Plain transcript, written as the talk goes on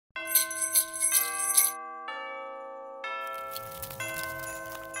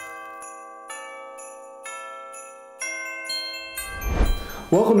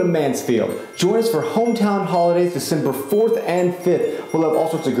Welcome to Mansfield. Join us for Hometown Holidays December 4th and 5th. We'll have all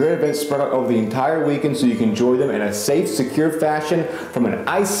sorts of great events spread out over the entire weekend so you can enjoy them in a safe, secure fashion, from an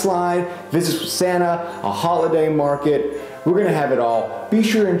ice slide, visits with Santa, a holiday market. We're going to have it all. Be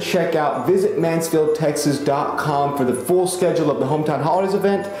sure and check out visitmansfieldtexas.com for the full schedule of the Hometown Holidays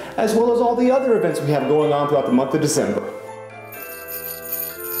event, as well as all the other events we have going on throughout the month of December.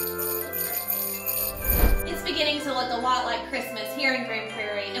 It's beginning to look a lot like Christmas here in Grand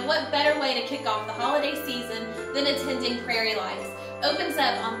Prairie, and what better way to kick off the holiday season than attending Prairie Lights. Opens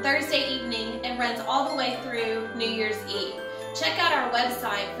up on Thursday evening and runs all the way through New Year's Eve. Check out our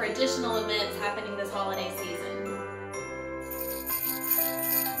website for additional events happening this holiday season.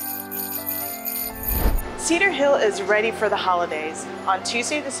 Cedar Hill is ready for the holidays. On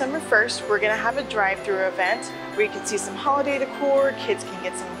Tuesday, December 1st, we're going to have a drive-thru event where you can see some holiday decor, kids can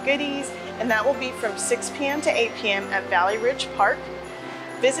get some goodies, and that will be from 6 p.m. to 8 p.m. at Valley Ridge Park.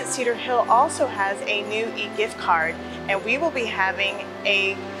 Visit Cedar Hill also has a new e-gift card, and we will be having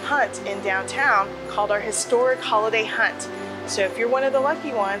a hunt in downtown called our Historic Holiday Hunt. So if you're one of the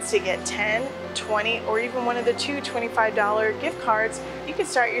lucky ones to get 10, 20, or even one of the two $25 gift cards, you can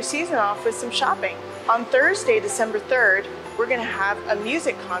start your season off with some shopping. On Thursday, December 3rd, we're going to have a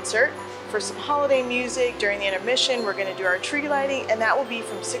music concert for some holiday music. During the intermission, we're going to do our tree lighting, and that will be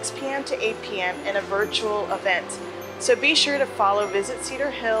from 6 p.m. to 8 p.m. in a virtual event. So be sure to follow Visit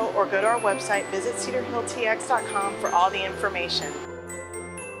Cedar Hill or go to our website, visitcedarhilltx.com, for all the information.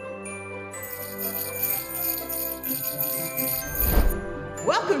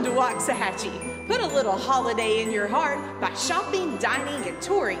 Welcome to Waxahachie. Put a little holiday in your heart by shopping, dining, and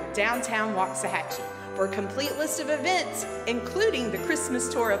touring downtown Waxahachie. For a complete list of events, including the Christmas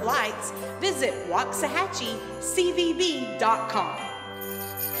Tour of Lights, visit waxahachie.cvb.com.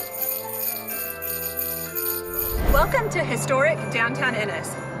 Welcome to historic downtown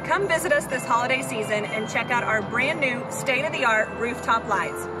Ennis. Come visit us this holiday season and check out our brand new state-of-the-art rooftop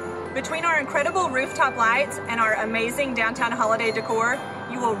lights. Between our incredible rooftop lights and our amazing downtown holiday decor,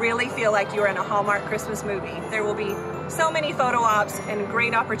 you will really feel like you're in a Hallmark Christmas movie. There will be so many photo ops and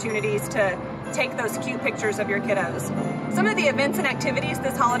great opportunities to take those cute pictures of your kiddos. Some of the events and activities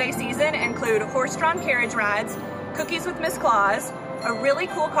this holiday season include horse-drawn carriage rides, cookies with Miss Claus, a really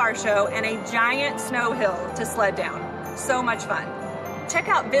cool car show, and a giant snow hill to sled down. So much fun. Check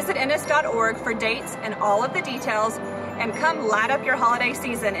out visitennis.org for dates and all of the details, and come light up your holiday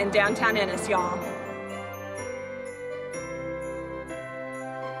season in downtown Ennis, y'all.